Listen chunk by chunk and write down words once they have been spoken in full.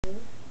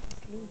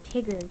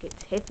Tigger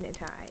gets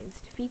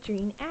hypnotized,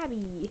 featuring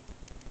Abby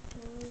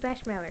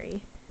 /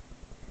 Mallory.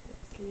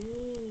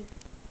 Sleep.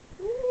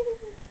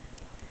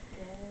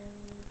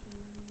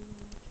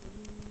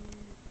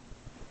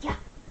 Yeah.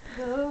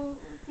 Go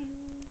to.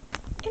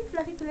 And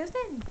Fluffy Pillow's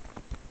bed.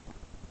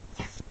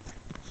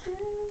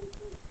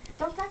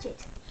 Don't touch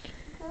it.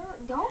 Go.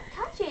 Don't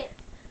touch it.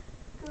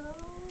 Go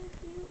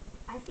to.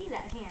 I see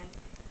that hand.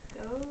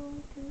 Go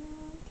to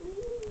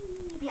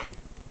sleep. Yeah.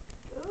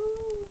 Go to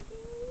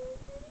sleep.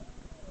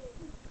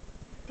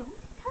 Don't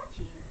touch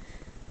it.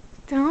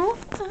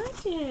 Don't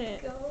touch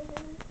it. Go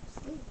to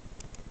sleep.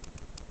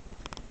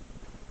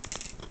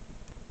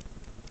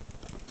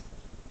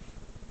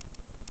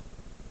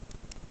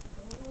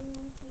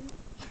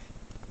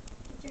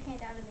 Get your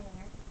hand out of there.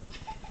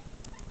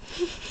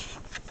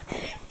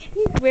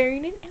 He's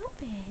wearing an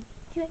outfit.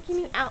 Do you like your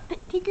new outfit,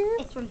 Tigger?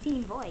 It's from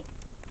Teen Vogue.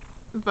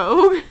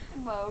 Vogue?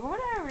 Vogue,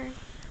 whatever.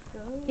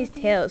 His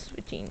tail's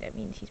switching. That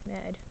means he's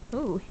mad.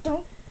 Ooh.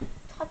 Don't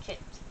touch it.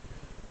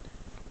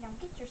 Now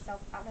get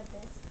yourself out of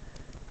this.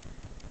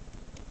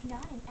 It's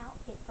not an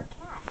outfit for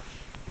cats.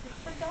 It's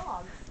for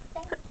dogs.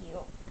 Thank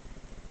you.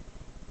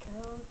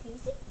 Go to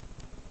sleep.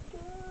 Go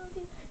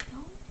to.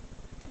 Don't.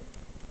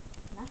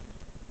 Naughty.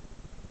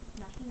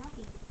 Naughty,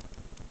 naughty.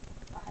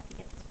 I'll have to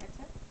get the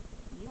spritzer.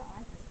 You don't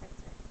want the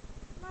spritzer.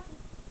 Naughty.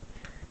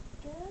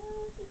 Go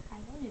to. I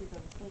told you to go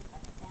to sleep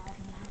like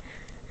 1,000 times.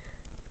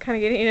 Kind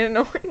of getting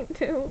annoying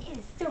too. It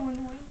is so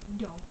annoying.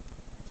 Don't.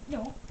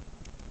 Don't.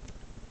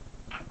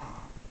 Ow,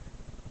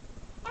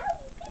 you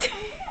bit my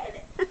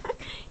head.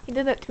 He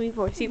did that to me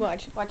before. See,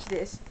 watch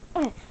this.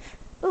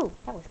 Ooh,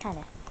 that was kind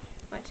of.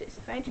 Watch this.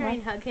 If I try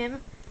and hug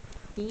him,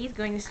 he's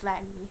going to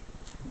slap me.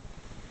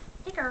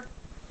 Tigger.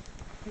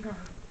 Tigger.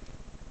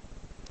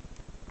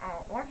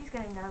 Oh, or he's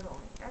going to nuzzle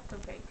me. That's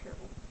okay too.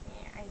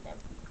 Yeah, I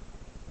love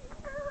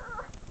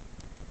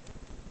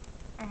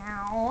you.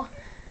 Ow.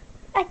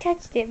 I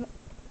touched him.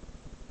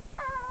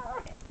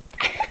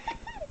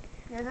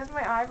 Yeah, that's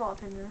my eyeball,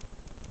 Tinder.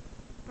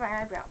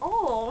 My eyebrow.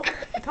 Oh,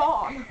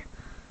 dog.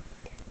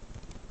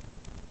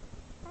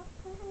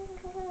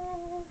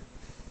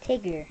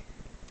 Tigger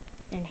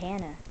and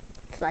Hannah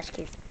 /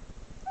 kids.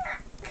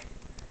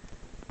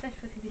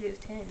 That's what he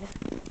did 10.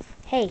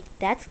 Hey,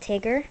 that's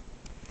Tigger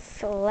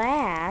 /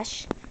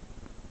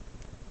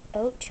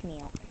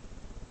 oatmeal.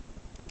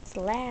 /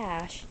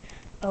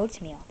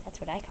 oatmeal. That's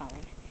what I call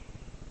him.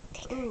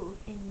 Tigger. Ooh,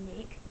 and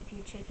Nick, if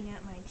you're checking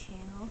out my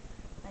channel,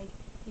 like,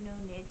 you know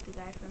Nick, the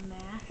guy from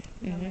math,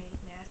 on my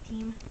math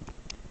team?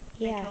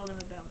 Yeah. I told him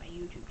about my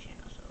YouTube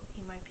channel, so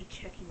he might be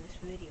checking this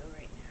video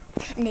right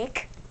now.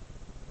 Nick.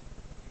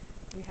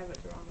 You have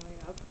it the wrong way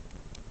up.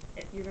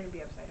 You're going to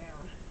be upside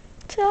down.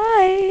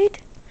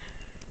 Tight.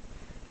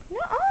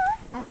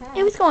 Nuh-uh.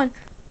 It was going.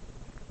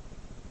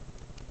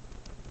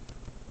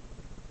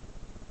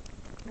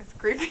 That's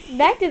creepy.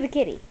 Back to the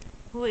kitty.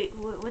 Wait,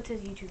 what's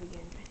his YouTube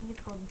again? I think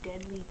it's called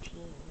Deadly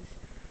Teens.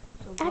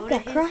 So I've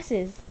got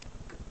crosses.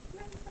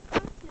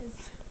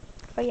 Crosses.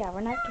 Oh yeah,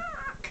 we're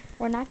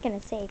not gonna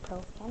say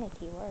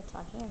profanity words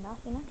on here.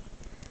 Naughty, naughty.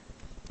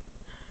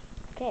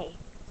 Okay.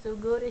 So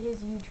go to his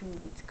YouTube.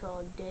 It's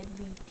called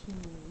Deadly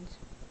Teens.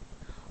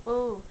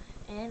 Oh,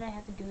 and I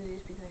have to do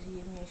this because he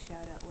gave me a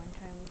shout out one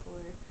time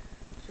before.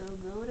 So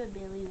go to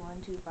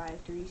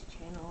Billy1253's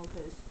channel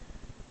because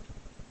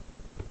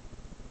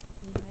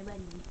he's my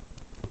buddy.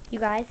 You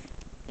guys,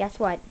 guess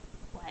what?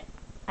 What?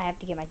 I have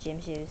to get my gym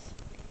shoes.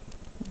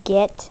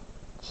 Get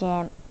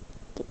gym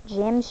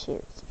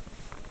shoes.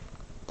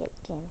 Get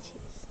gym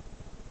shoes.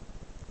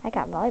 I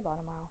got volleyball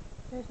tomorrow.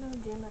 There's no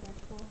gym at our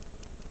school.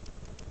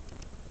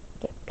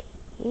 Get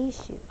PE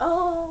shoes.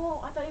 Oh,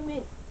 I thought you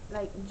meant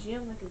like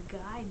gym, like a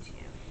guy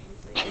gym.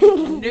 It's like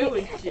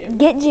newest gym.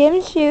 Get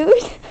gym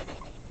shoes.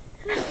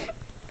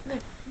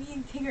 Look, me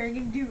and Tigger are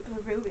gonna do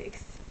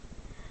aerobics.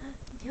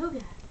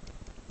 Yoga.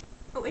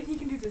 Oh, and he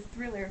can do this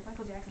Thriller.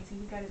 Michael Jackson, see,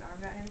 he got his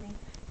arms out and everything.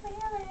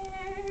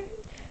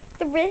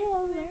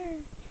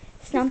 Thriller.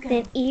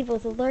 Something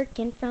evil's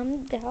lurking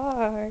from the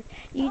dark.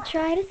 You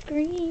try to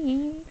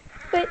scream,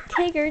 but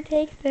Tigger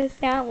takes the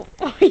sound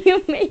before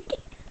you make it.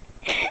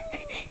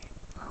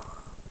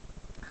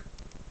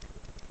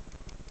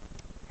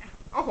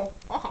 Oh.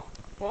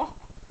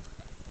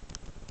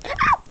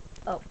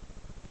 Oh,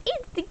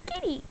 it's the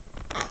kitty.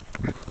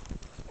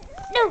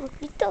 No,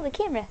 you stole the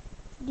camera.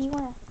 Do you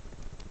wanna?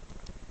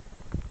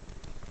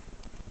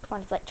 Come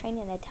on, it's like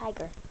training a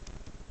tiger,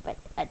 but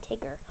a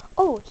Tigger.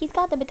 Oh, he's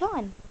got the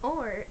baton.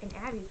 Or in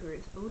Abby's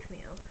words,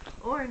 oatmeal.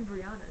 Or in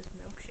Brianna's,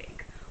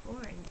 milkshake.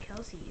 Or in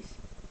Kelsey's,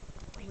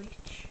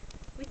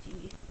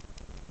 witchy.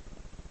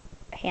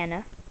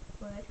 Hannah,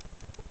 What?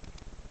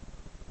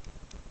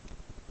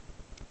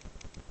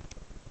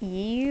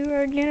 you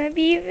are gonna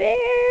be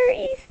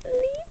very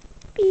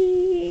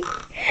sleepy.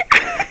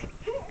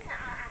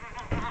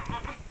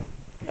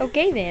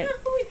 Okay then.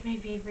 Who's my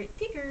favorite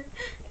Tigger?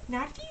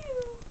 Not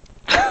you.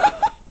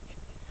 Yeah,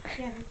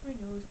 that's my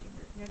nose,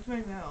 Tigger. That's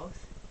my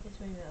mouth. That's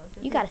my mouth.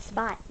 You got a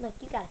spot. Look,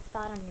 you got a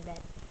spot on your bed.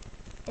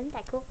 Isn't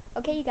that cool?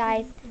 Okay, you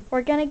guys,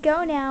 we're gonna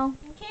go now.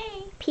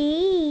 Okay.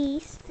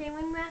 Peace. Say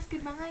one last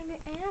goodbye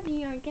to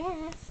Abby, our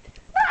guest.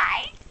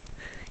 Bye!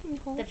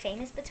 The The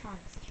famous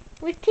batonist.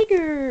 with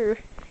Tigger.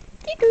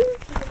 Tigger. Tigger,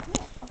 come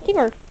here. Okay.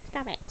 Tigger.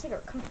 Stop it.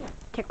 Tigger, come here.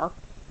 Tigger.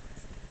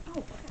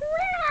 Oh,